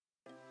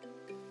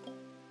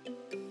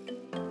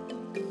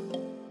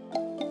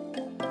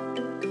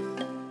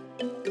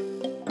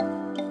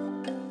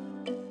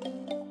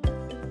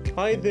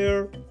Hi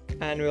there,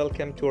 and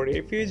welcome to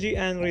Refugee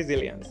and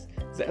Resilience,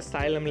 the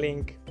Asylum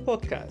Link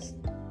podcast.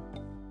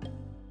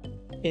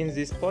 In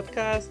this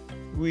podcast,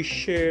 we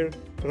share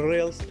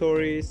real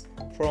stories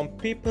from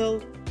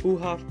people who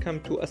have come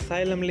to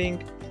Asylum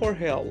Link for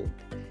help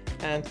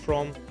and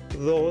from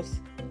those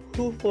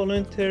who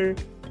volunteer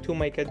to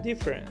make a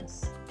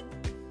difference.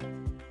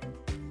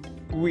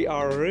 We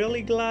are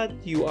really glad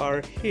you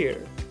are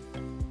here.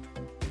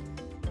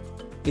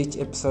 Each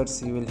episode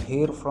you will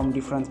hear from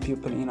different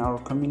people in our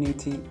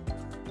community.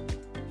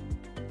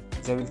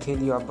 They will tell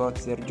you about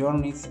their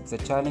journeys, the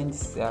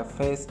challenges they have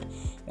faced,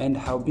 and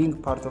how being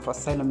part of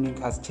Asylum Link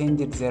has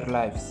changed their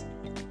lives.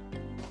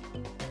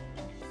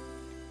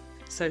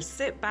 So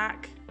sit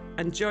back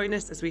and join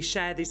us as we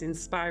share these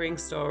inspiring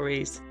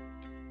stories.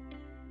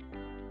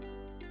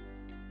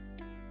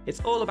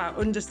 It's all about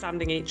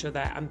understanding each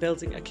other and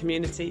building a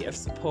community of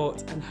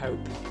support and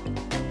hope.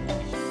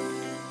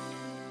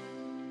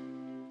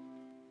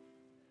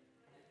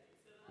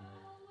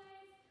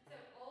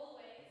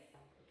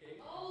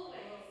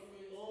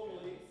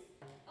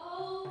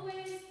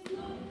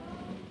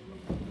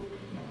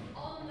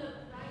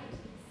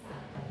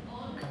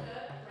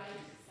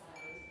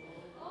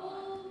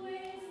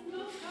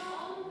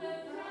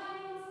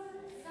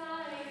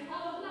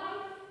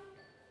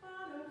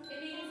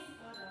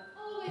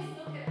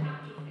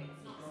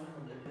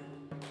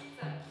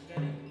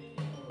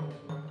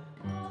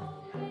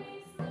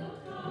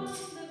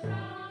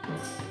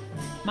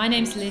 My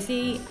name's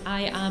Lizzie.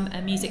 I am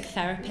a music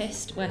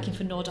therapist working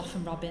for Nordoff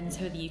and Robbins,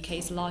 who are the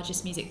UK's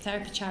largest music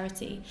therapy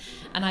charity,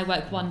 and I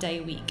work 1 day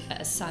a week at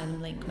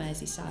Asylum Link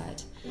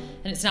Merseyside.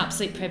 And it's an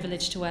absolute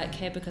privilege to work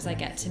here because I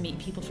get to meet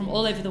people from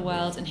all over the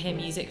world and hear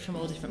music from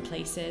all different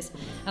places,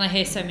 and I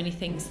hear so many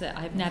things that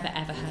I've never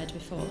ever heard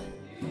before.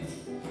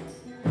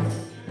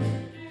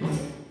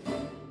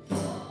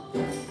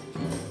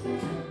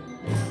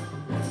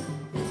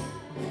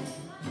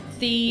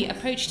 The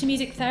approach to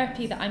music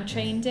therapy that I'm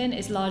trained in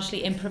is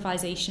largely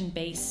improvisation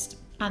based,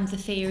 and the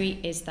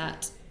theory is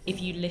that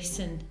if you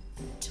listen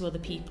to other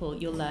people,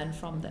 you'll learn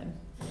from them.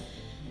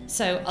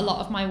 So a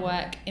lot of my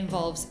work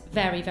involves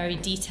very, very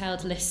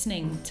detailed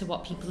listening to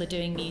what people are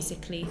doing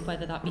musically,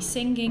 whether that be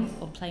singing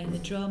or playing the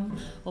drum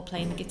or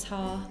playing the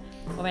guitar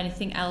or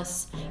anything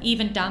else.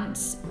 Even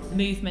dance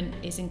movement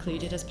is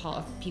included as part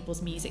of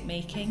people's music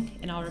making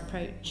in our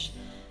approach.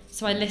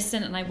 So I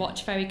listen and I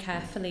watch very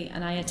carefully,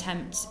 and I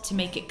attempt to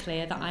make it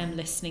clear that I am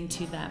listening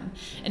to them.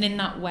 And in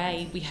that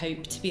way, we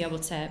hope to be able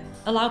to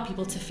allow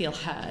people to feel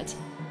heard.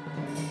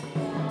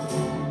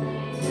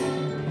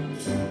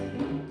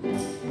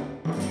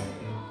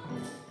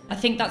 I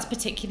think that's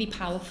particularly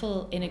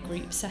powerful in a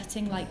group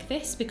setting like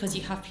this, because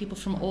you have people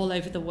from all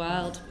over the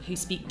world who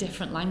speak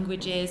different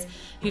languages,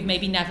 who've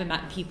maybe never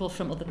met people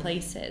from other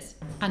places.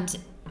 And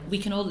we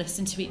can all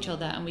listen to each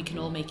other and we can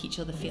all make each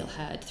other feel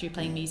heard through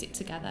playing music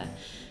together.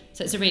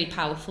 So it's a really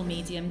powerful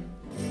medium.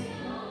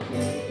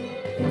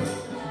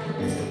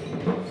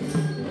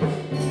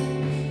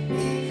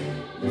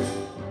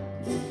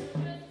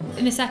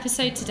 In this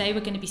episode today, we're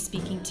going to be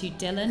speaking to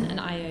Dylan and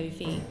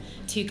IOV,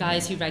 two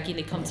guys who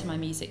regularly come to my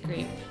music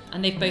group,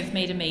 and they've both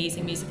made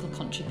amazing musical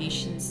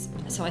contributions.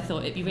 So I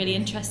thought it'd be really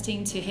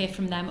interesting to hear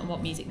from them and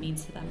what music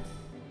means to them.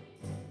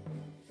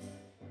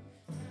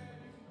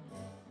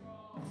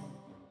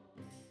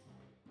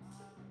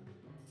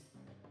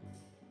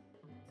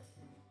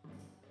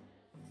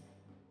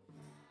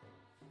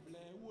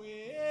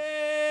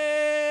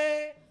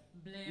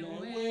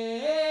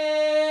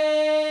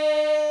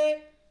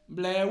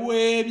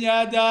 Blewe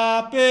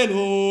miada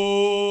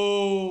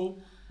pelo,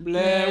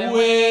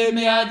 blewe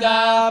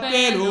miada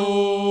pelo,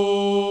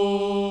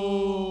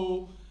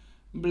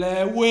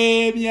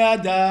 blewe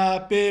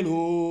miada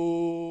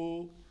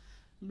pelo,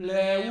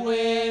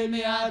 blewe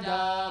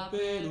miada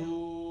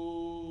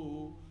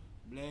pelo,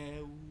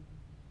 blewe.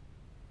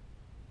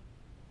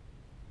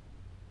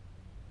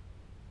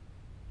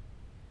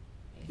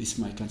 It's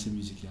my country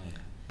music, yeah.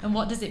 And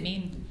what does it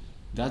mean?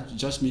 That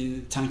just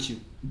means thank you.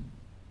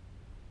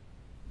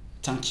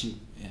 Thank you,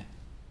 yeah.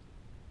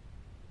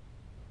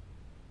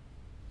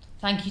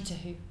 Thank you to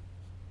who?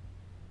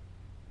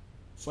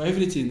 For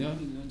everything,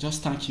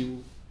 just thank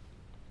you.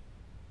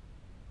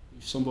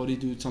 If somebody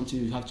do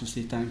something, you have to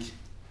say thank you.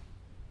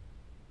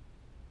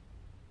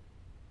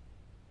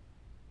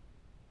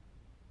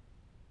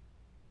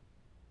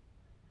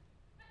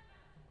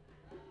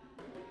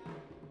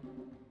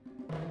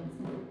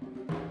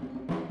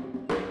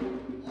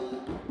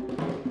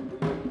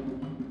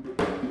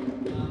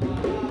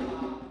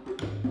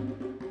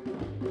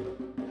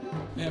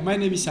 My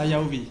name is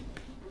IOV.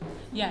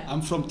 Yeah.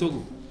 I'm from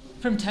Togo.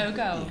 From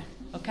Togo? Yeah.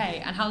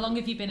 Okay, and how long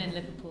have you been in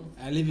Liverpool?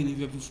 I live in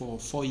Liverpool for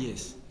 4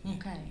 years.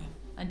 Okay.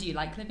 And do you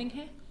like living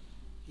here?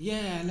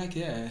 Yeah,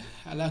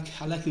 I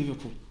like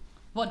Liverpool.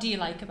 What do you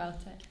like about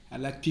it? I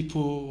like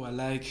people, I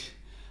like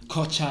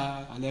culture,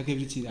 I like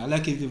everything. I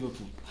like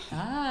Liverpool.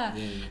 Ah.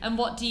 Yeah. And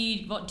what do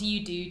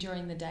you do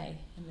during the day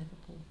in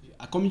Liverpool?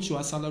 I come into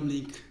Asylum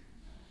Link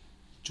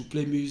to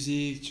play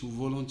music, to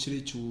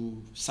volunteer,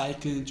 to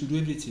cycling, to do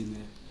everything.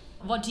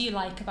 What do you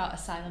like about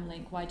Asylum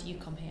Link? Why do you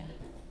come here?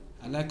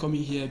 I like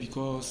coming here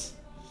because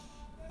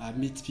I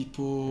meet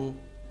people.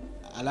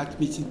 I like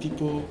meeting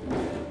people.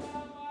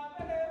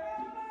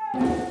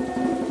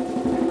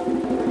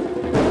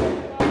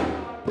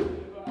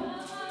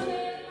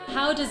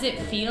 How does it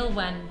feel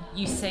when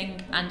you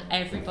sing and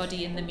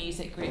everybody in the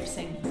music group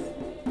sings?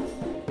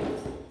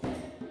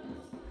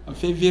 I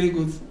feel very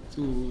good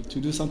to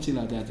do something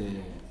like that.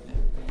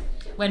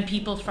 When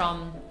people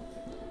from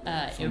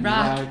From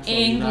Iraq, from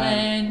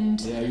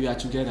England, Iraq. Yeah, we are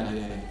together.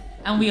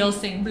 Yeah. and we all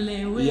sing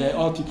Blue. Yeah,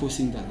 all people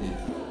sing that. Yeah.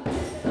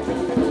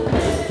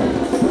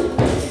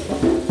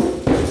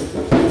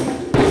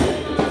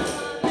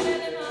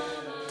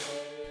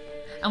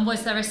 And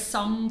was there a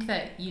song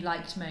that you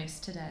liked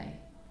most today?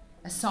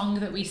 A song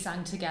that we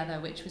sang together,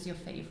 which was your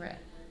favourite?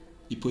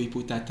 Ipo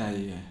ipo tata.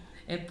 Yeah.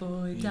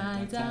 Epo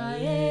Tai tai tai,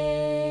 tai,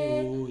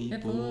 oh,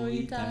 epo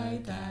ipo tai tai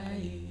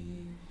tai.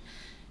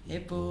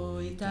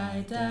 epo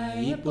tai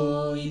tai,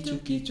 epo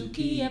tuki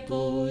tuki,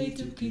 epo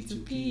tuki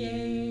tuki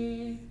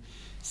e.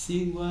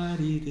 Singwa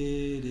di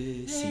de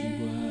de,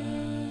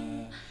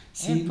 singwa.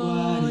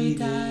 Singwa di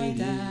de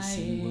de,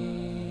 singwa.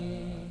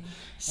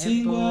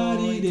 Singwa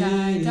di de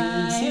de,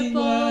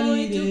 singwa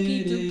di tuki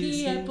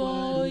tuki, epo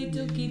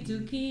tuki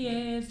tuki e.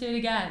 Let's do it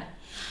again.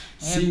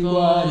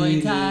 Singwa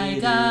di de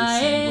de,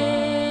 singwa.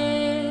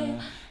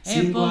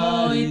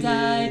 Singwa di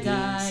de de,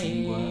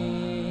 singwa.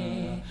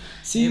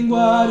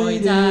 Singwa di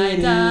de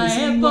de,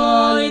 singwa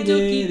di de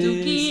tuki de,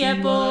 tuki,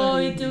 singwa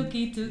di de de.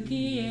 tuki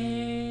tuki e.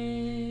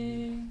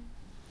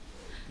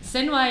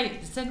 Singwa.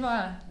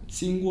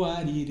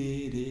 Singwa di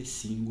de de,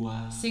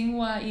 singwa.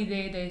 Singwa i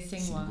de de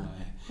singwa.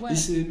 Where?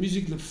 It's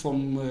music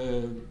from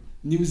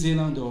New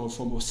Zealand or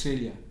from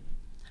Australia.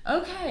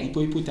 Okay.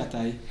 Ipo ipo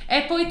tatai.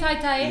 Epoi tai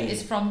tai Yeah.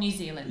 is from New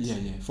Zealand.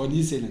 Yeah, for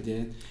New Zealand,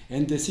 yeah.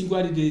 And the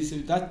Singwa di de,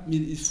 that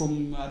is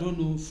from, I don't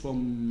know, I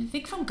from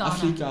think from Ghana.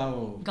 Africa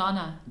or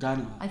Ghana.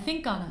 Ghana. I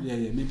think Ghana.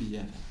 Yeah, maybe,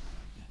 yeah.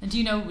 And do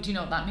you know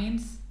what that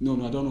means? No,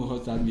 I don't know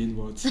what that means,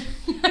 but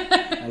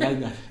I like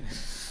that.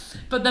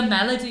 But the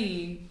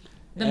melody,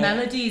 the Yeah.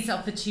 melodies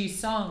of the two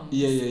songs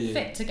Yeah.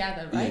 fit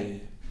together, Yeah,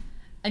 right?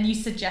 And you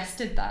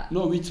suggested that.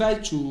 No, we try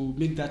to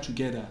make that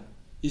together.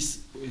 It's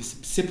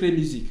separate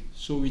music,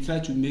 so we try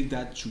to make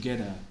that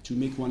together to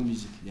make one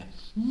music. Yeah.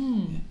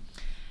 And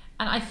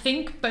I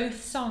think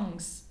both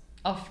songs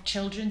of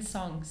children's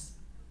songs.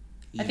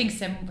 I think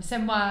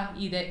Singwa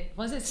Ide,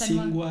 was it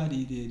Singwa? Singwa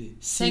di de de.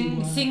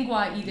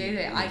 Singwa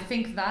Ide. I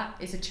think that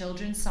is a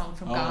children's song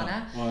from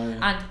Ghana.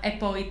 Yeah. And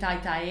Epo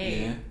Itai Tai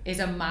Yeah. is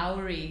a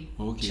Maori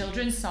Okay.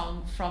 children's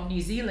song from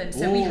New Zealand.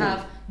 So we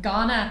have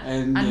Ghana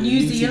and New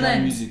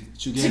Zealand music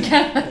together.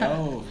 together.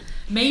 Oh,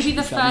 Maybe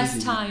the it's first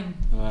amazing. time.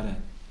 Alright.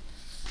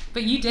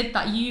 But you did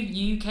that.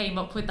 You came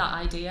up with that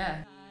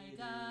idea.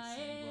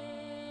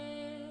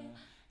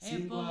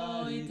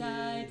 Singwa di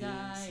de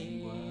de,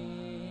 singwa.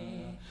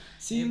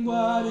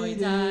 Singwa di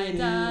de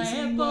de,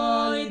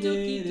 singwa di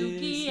de de,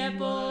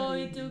 singwa.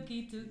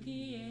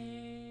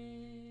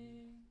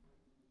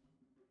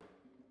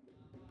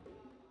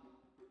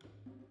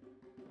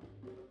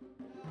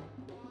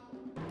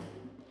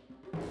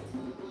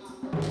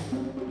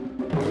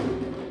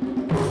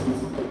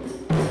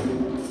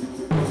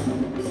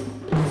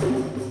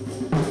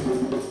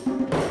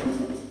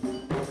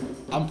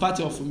 I'm part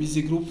of a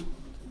music group,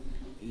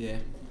 yeah,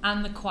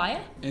 And the choir?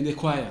 and the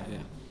choir, yeah.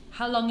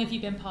 How long have you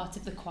been part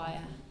of the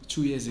choir?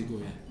 2 years ago,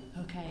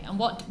 yeah. Okay. And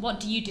what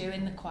do you do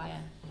in the choir?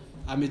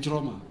 I'm a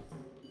drummer.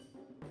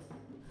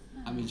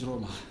 I'm a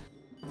drummer.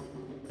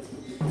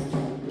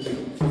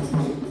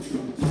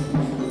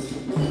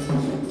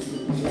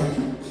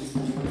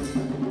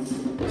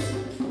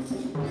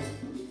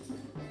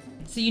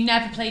 So you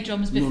never played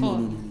drums before?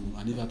 No.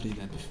 I never played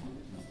that before.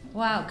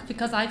 Wow,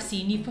 because I've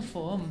seen you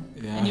perform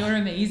Yeah. and you're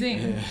amazing.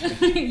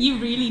 Yeah. You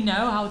really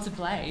know how to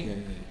play. Yeah.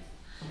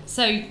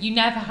 So you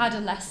never had a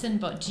lesson,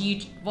 but do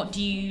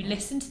you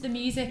listen to the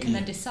music and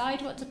then Yeah.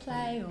 decide what to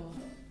play, or?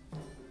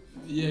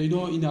 Yeah,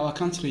 in our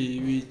country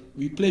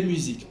we play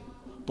music,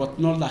 but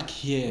not like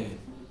here.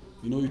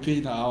 We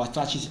play our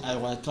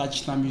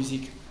traditional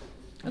music.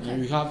 Okay.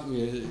 And we have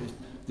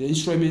the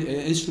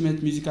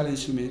musical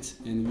instruments,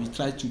 and we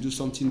try to do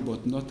something,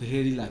 but not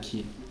really like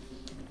here.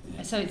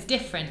 So it's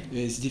different.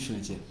 Yeah, it's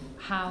different, yeah.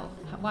 How?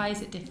 Why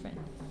is it different?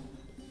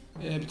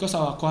 Because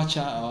our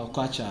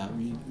culture,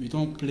 we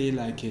don't play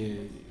like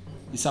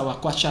it's our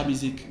culture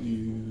music.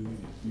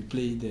 We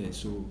play there,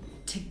 so.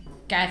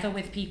 Together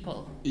with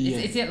people. Yeah.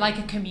 Is it like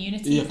a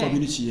community Yeah, thing?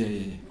 community.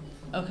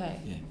 Yeah. Okay.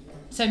 Yeah.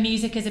 So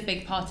music is a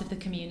big part of the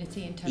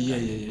community in Togo.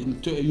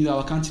 Yeah. In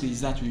our country,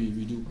 is that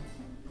we do.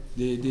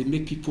 They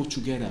make people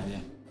together.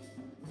 Yeah.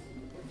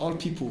 All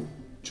people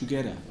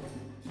together.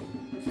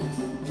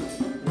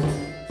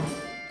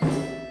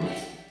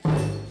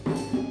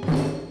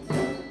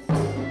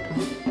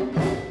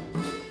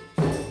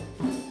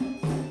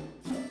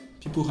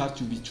 People have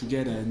to be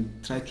together and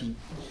try to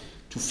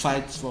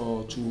fight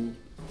to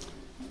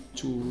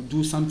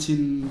do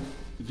something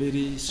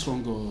very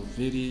strong or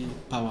very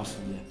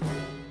powerful. Yeah.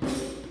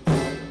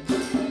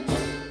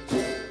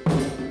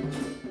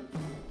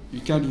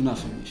 you can't do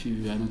nothing if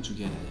you are not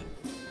together.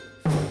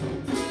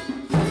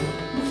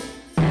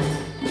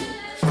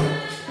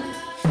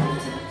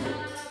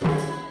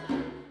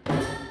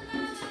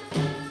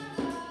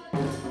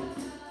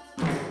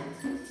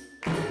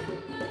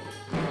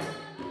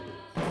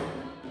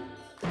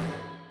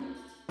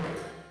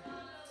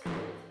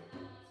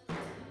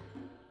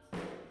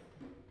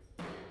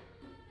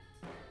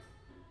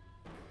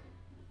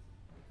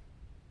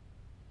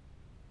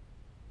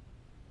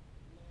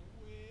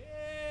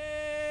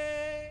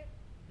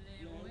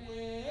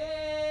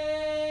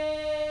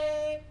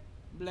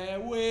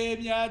 Blewe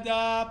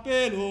miada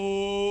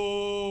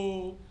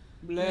pelo,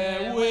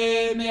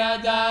 blewe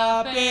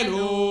miada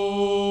pelo,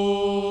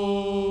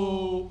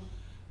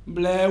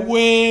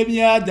 blewe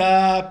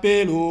miada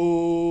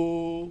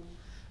pelo,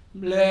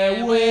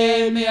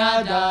 blewe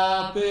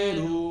miada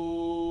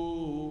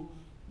pelo,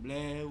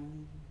 blewe.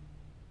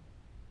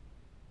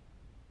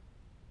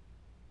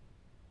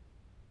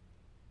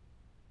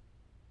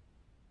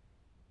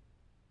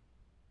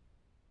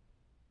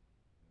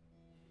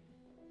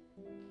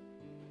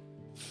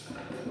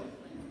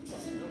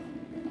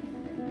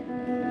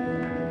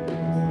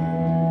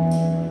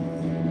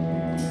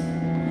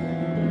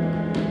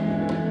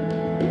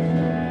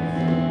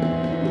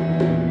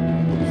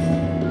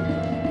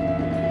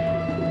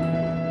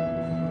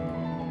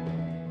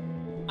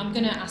 I'm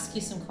going to ask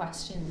you some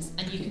questions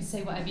and you can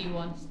say whatever you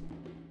want.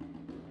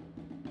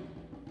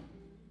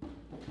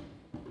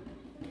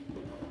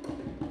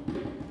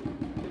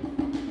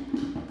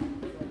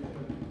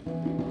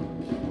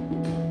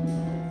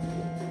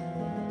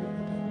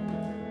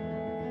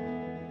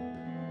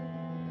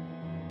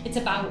 It's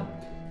about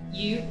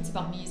you, it's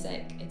about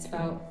music, it's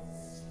about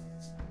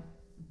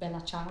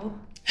Bella Ciao.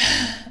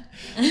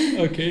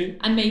 Okay.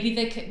 And maybe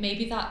that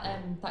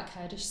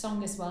Kurdish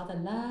song as well, the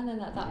la la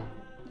la, that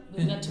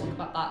we're going to talk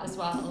about that as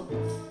well.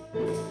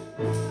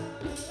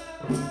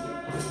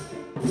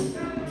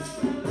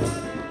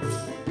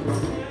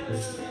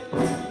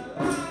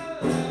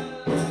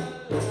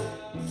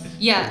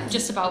 Yeah,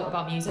 just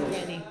about music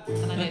really,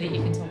 and I know that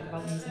you can talk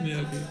about music.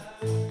 Yeah, okay.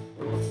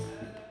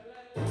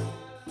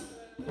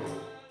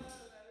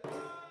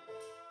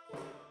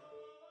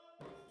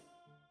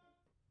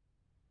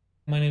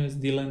 My name is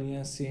Dylan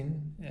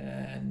Yassin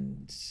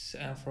and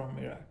I'm from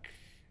Iraq.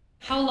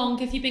 How long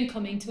have you been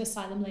coming to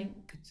Asylum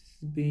Link? It's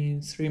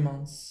been 3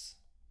 months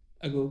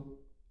ago.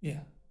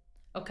 Yeah.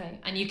 Okay,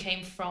 and you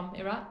came from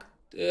Iraq?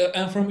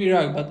 I'm from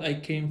Iraq, but I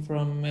came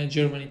from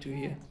Germany to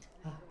here.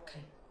 Oh,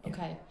 okay.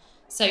 Okay.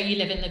 So you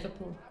live in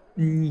Liverpool?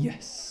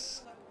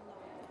 Yes.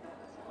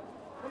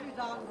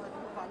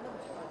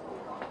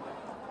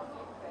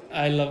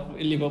 I love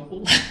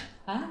Liverpool.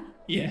 Huh?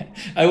 Yeah,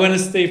 I want to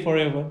stay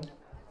forever.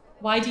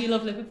 Why do you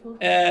love Liverpool?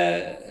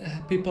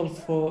 People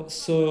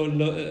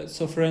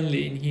so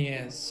friendly in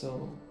here,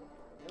 so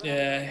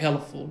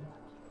helpful.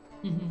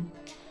 Mm-hmm.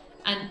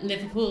 And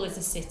Liverpool is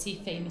a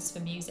city famous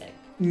for music.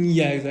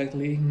 Yeah,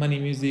 exactly. Money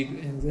music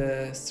in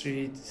the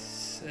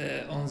streets,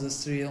 on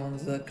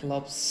the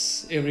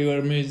clubs,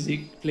 everywhere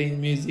music, playing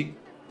music.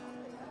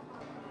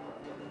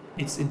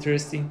 It's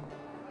interesting.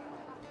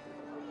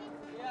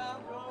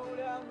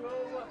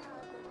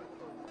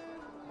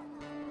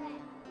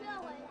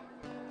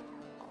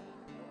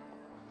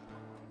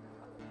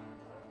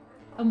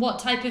 And what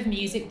type of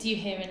music do you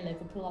hear in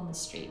Liverpool on the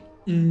street?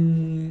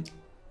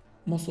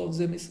 Most of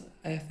them is,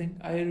 I think,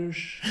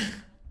 Irish.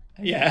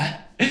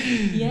 Yeah.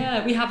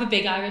 Yeah, we have a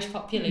big Irish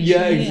population.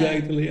 Yeah, here.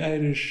 exactly.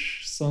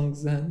 Irish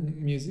songs and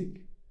music.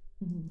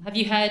 Mm-hmm. Have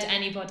you heard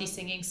anybody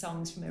singing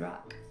songs from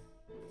Iraq?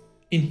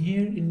 In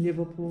here, in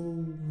Liverpool,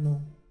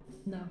 no.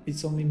 No.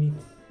 It's only me.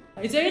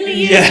 It's only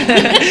you?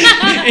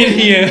 Yeah. In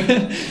here.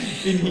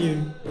 In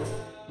here.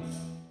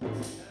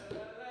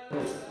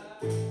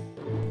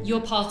 You're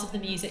part of the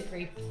music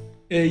group.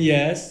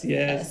 Yes.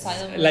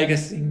 Asylum. Like a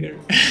singer.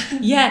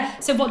 Yeah.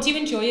 So what do you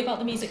enjoy about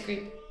the music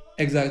group?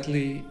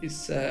 Exactly.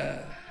 It's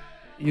a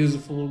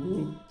useful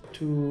group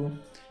to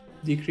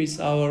decrease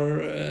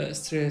our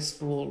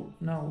stressful.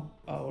 Now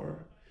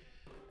our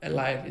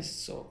life is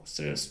so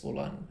stressful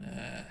and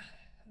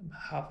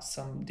have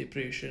some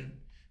depression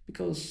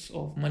because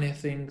of many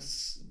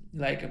things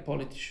like a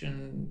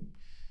politician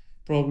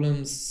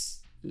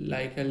problems,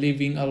 like a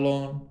living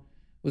alone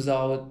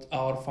without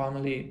our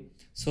family.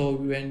 So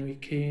when we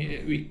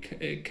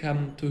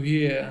come to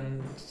here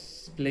and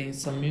playing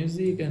some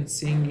music and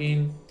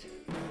singing,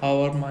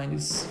 our mind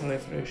is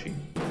refreshing.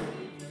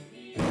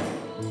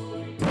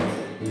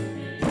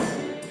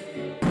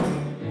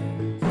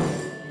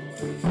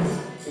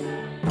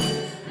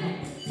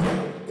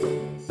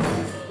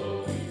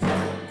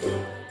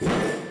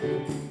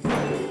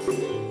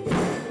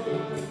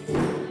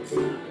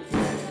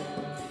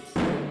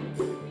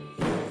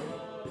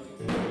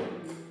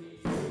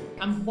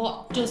 And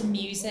what does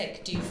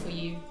music do for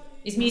you?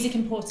 Is music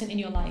important in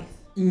your life?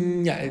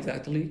 Yeah,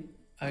 exactly.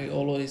 I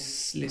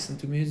always listen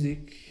to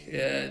music,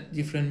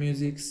 different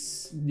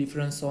musics,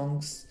 different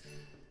songs,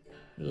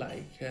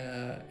 like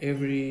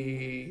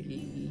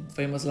every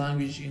famous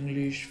language,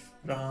 English,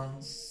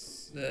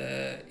 France,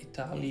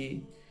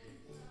 Italy,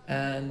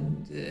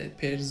 and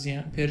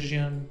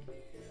Persian,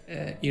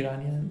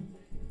 Iranian,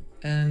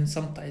 and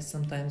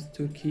sometimes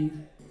Turkey.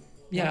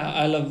 Yeah,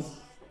 I love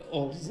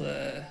all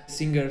the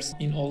singers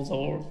in all the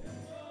world.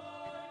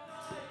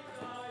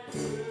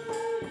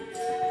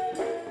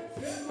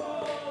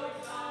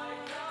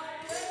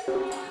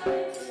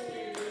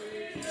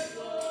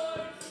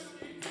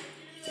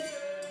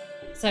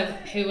 So,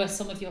 who are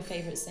some of your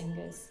favourite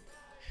singers?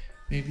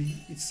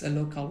 Maybe it's a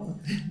local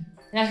one.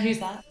 Yeah, who's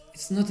that?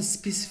 It's not a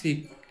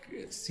specific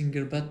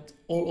singer, but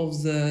all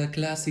of the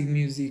classic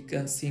music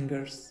and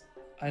singers,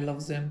 I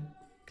love them.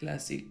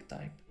 Classic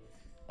type.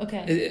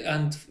 Okay.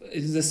 And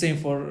it's the same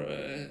for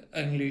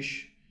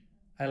English.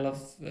 I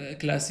love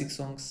classic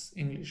songs,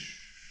 English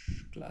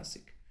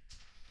classic.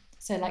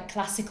 So, like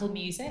classical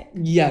music?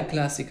 Yeah,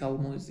 classical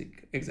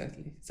music,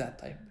 exactly, that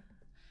type.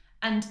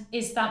 And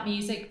is that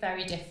music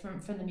very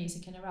different from the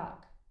music in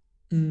Iraq?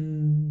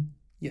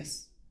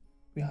 Yes,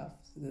 we have.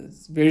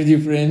 It's very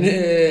different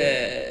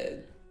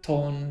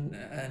tone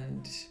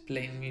and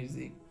playing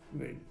music,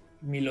 very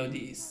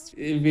melodies,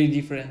 very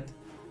different.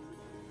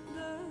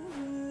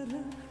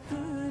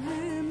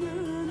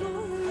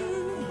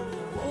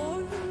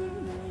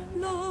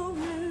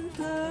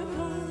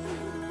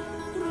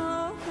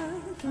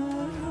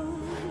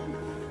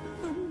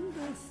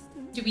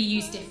 Do we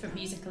use different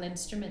musical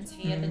instruments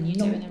here than you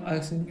do in Iraq? I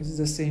think it's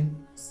the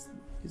same.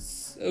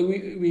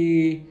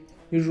 We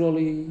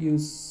usually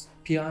use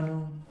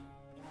piano,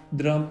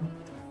 drum.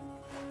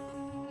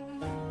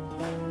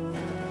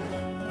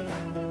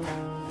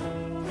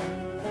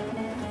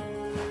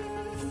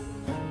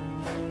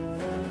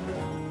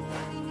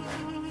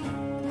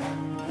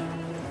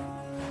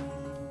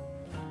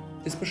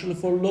 Especially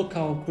for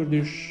local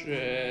Kurdish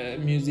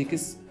music,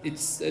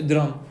 it's a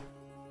drum.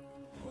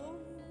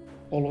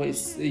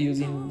 Always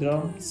using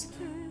drums.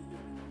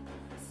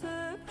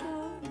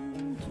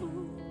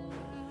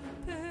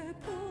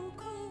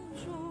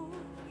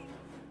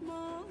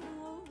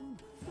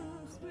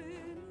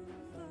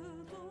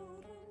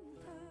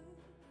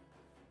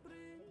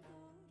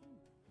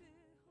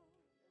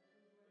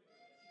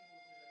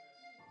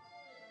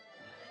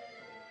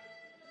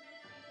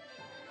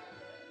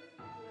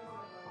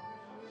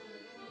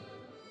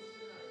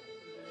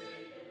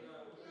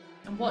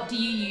 And what do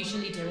you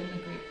usually do in the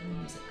group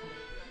music?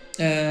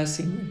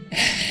 Singing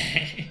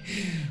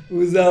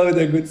without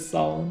a good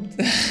sound.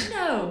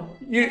 No.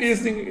 You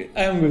think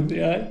I'm good,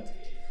 right?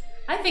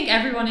 I think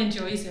everyone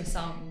enjoys your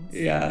songs.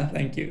 Yeah,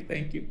 thank you.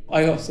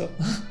 I hope so.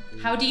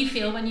 How do you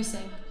feel when you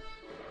sing?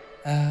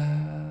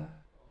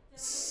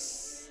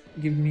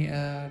 Give me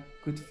a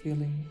good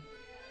feeling.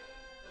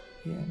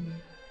 Yeah,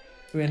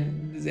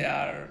 when they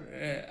are,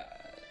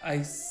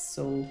 I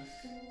saw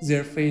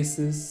their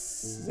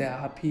faces. They are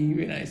happy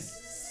when I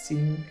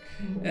sing,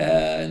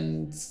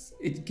 and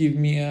it gives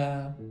me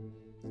a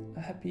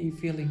happy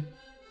feeling.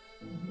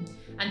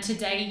 And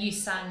today you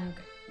sang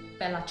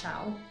Bella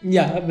Ciao.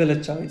 Yeah, Bella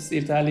Ciao, it's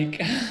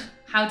Italic.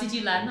 How did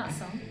you learn that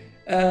song?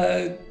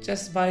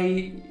 Just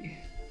by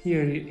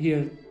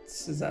hear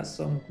that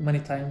song many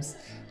times,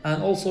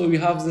 and also we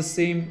have the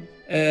same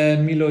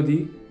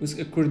melody with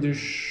a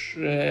Kurdish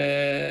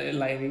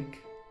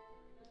lyric.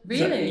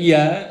 Really?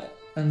 Yeah,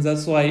 and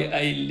that's why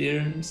I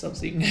learned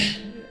something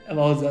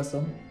about that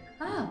song.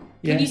 Ah,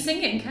 Yeah. can you sing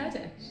it in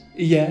Kurdish?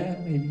 Yeah,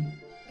 maybe.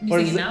 Can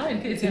you sing it now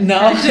in Kurdish?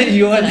 Now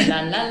you want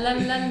La la la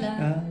la la.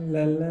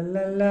 la la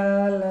la la la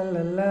la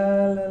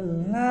la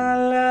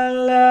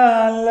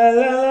la la la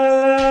la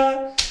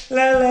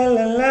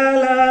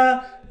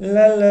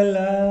la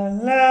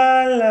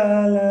la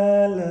la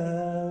la la.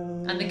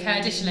 And the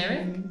Kurdish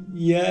lyric?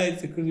 Yeah,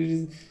 it's a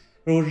Kurdish.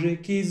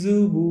 Roje ki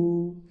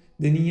zubu,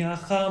 dunya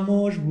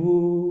khamosh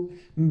bu,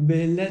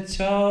 bella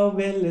ciao,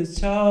 bella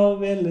ciao,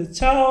 bella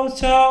ciao,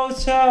 ciao,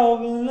 ciao,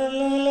 la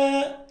la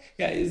la.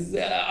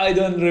 Yeah, I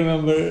don't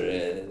remember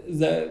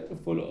the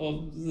full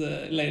of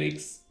the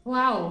lyrics.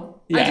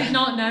 Wow. I Yeah. did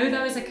not know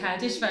there was a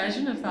Kurdish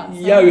version of that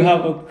song. Yeah, we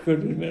have a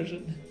Kurdish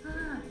version.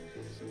 Ah.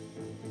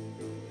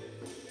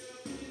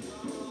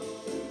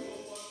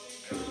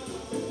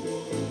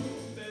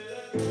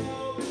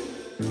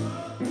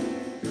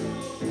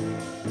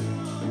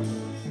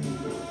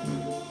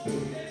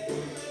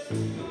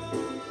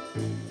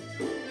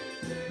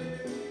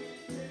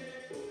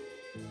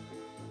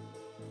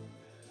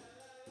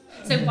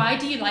 So why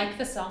do you like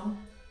the song?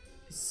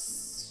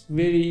 It's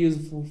very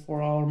useful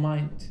for our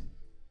mind,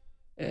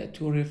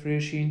 to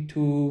refreshing,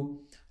 to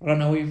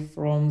run away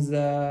from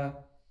the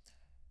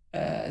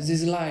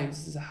these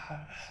lives.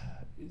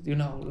 You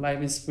know,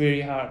 life is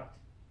very hard.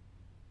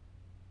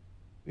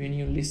 When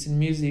you listen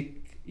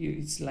music,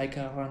 it's like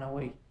a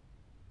runaway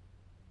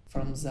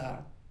from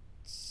that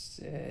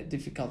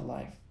difficult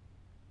life.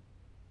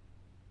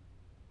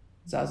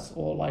 That's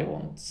all I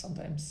want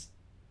sometimes.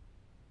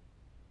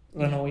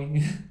 Run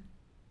away.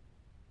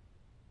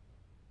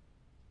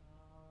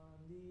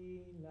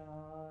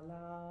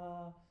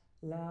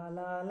 La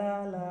la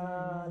la la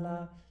la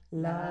la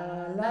la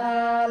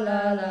la la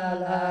la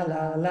la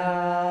la la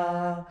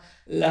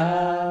la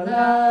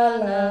la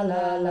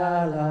la la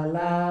la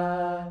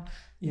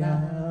la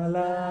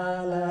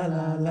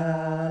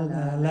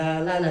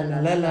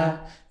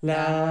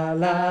La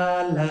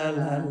la la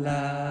la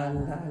la la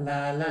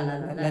la la la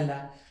la la.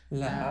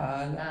 La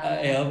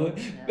la, yeah, but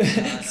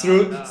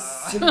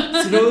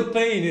throat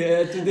pain.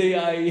 Today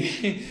I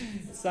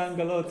sang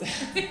a lot.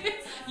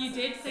 You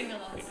did sing a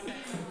lot.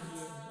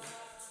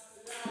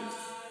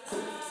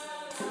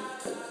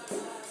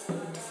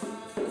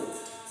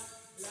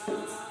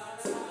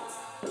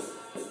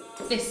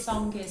 This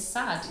song is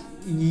sad.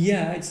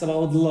 Yeah, it's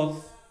about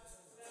love.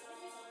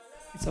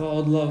 It's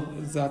about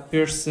love. That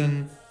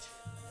person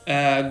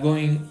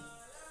going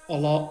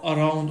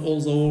around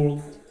all the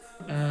world,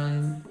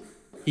 and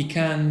he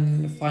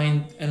can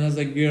find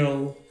another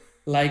girl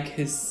like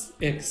his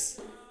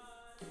ex.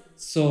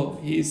 So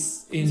he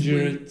is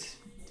injured.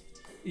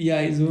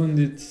 Yeah, he's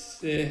wounded.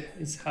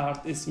 His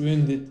heart is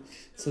wounded.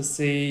 So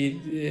say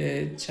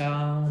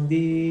Chandin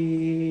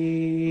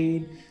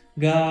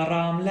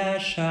Garam La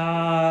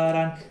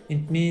Sharan.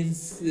 It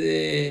means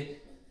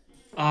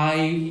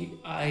I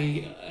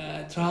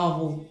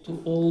traveled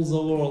to all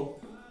the world.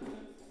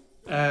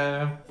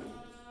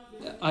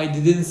 I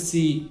didn't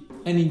see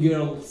any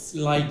girls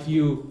like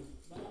you,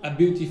 a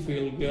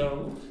beautiful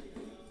girl.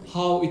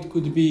 How it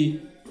could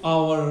be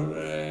our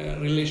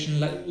relation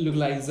look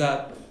like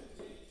that,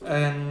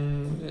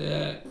 and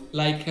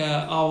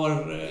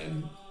our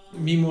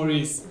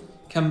memories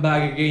come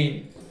back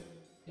again.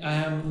 I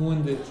am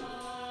wounded.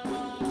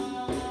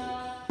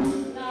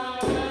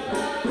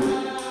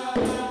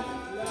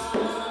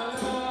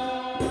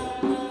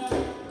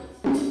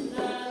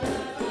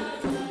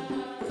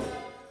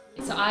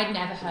 I'd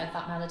never heard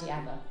that melody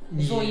ever.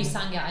 Before you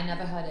sang it, I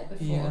never heard it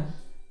before. Yeah.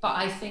 But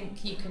I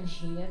think you can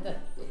hear that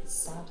it's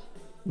sad.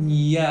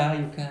 Yeah,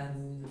 you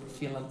can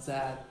feel it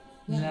that.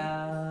 Yeah.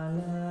 La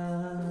la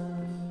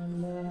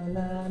la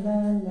la la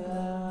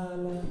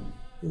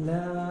la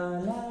la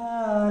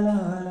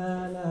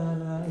la la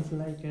la. It's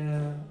like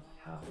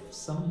have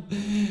some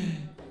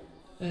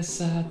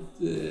sad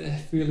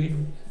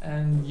feeling,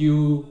 and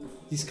you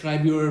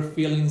describe your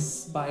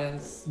feelings by a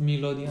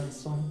melody and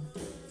song.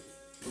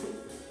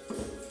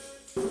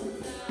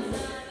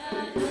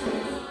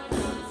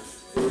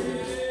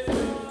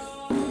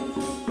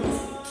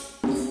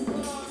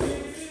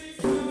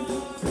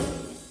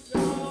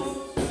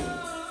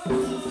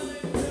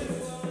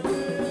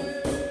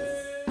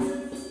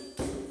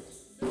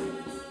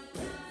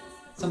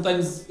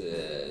 Sometimes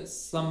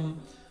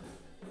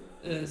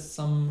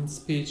some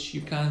speech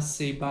you can't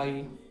say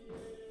by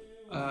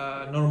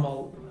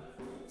normal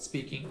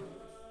speaking,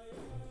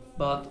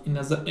 but in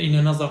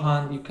another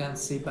hand you can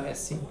say by a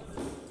sing.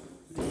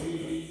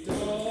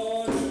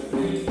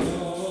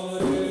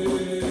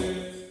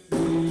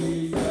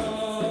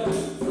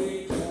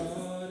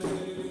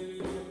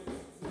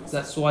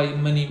 That's why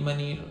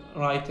many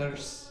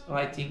writers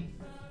writing,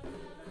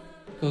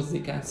 because they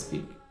can't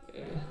speak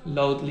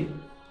loudly.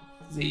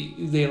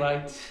 They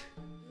write.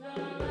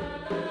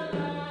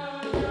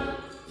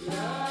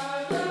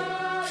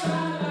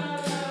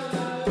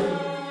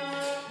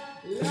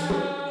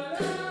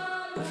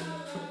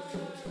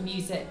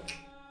 Music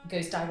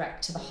goes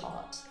direct to the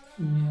heart.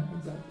 Yeah,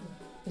 exactly.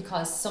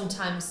 Because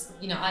sometimes,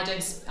 I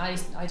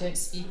don't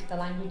speak the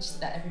language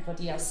that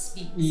everybody else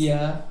speaks.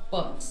 Yeah.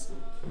 But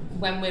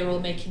when we're all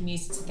making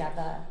music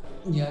together,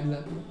 yeah,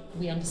 exactly.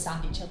 we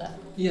understand each other.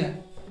 Yeah.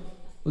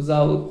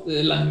 Without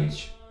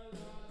language.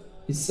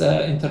 It's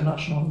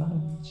international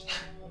language.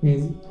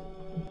 Music.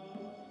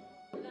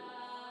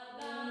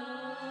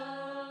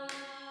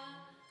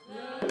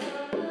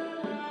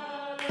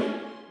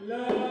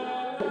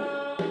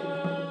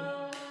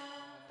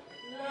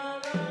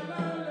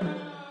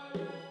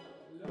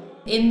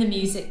 In the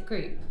music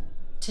group,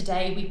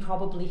 today we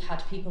probably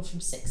had people from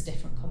 6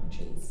 different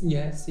countries.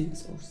 Yeah,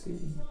 6 or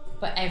 7.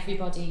 But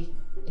everybody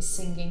is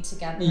singing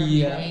together and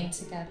playing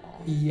together.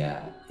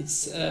 Yeah,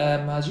 it's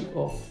magic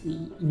of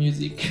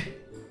music.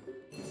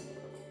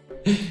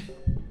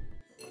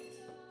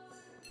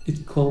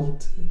 It's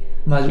called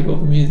magic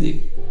of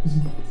music.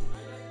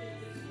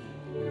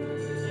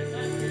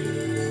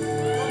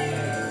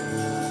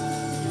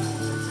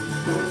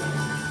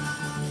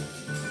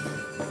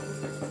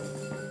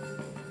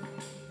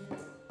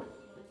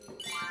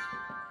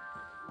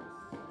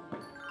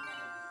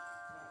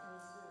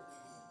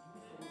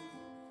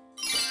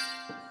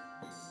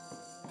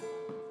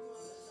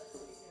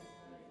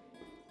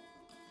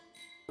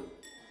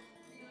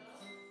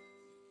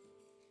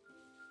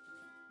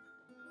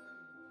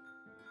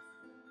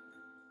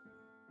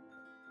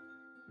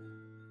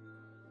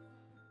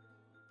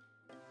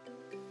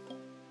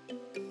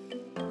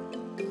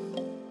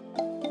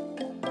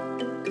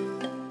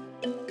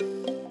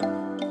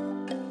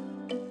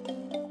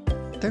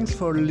 Thanks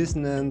for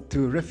listening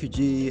to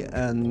Refugee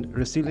and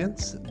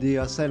Resilience, the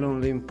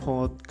Asylum Link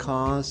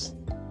podcast.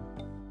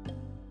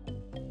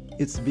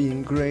 It's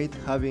been great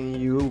having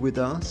you with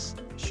us,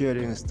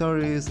 sharing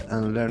stories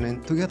and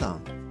learning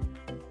together.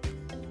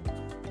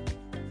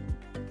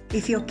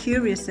 If you're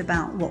curious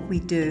about what we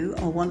do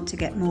or want to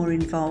get more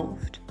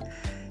involved,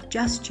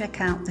 just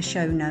check out the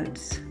show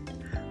notes.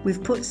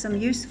 We've put some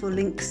useful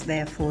links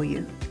there for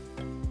you.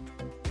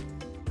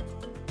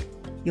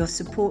 Your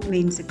support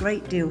means a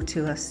great deal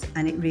to us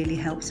and it really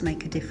helps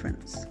make a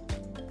difference.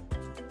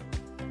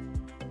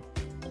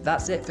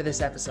 That's it for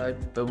this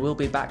episode, but we'll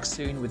be back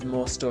soon with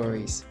more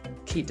stories.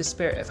 Keep the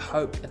spirit of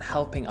hope and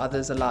helping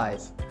others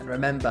alive, and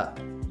remember,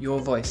 your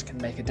voice can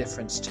make a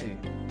difference too.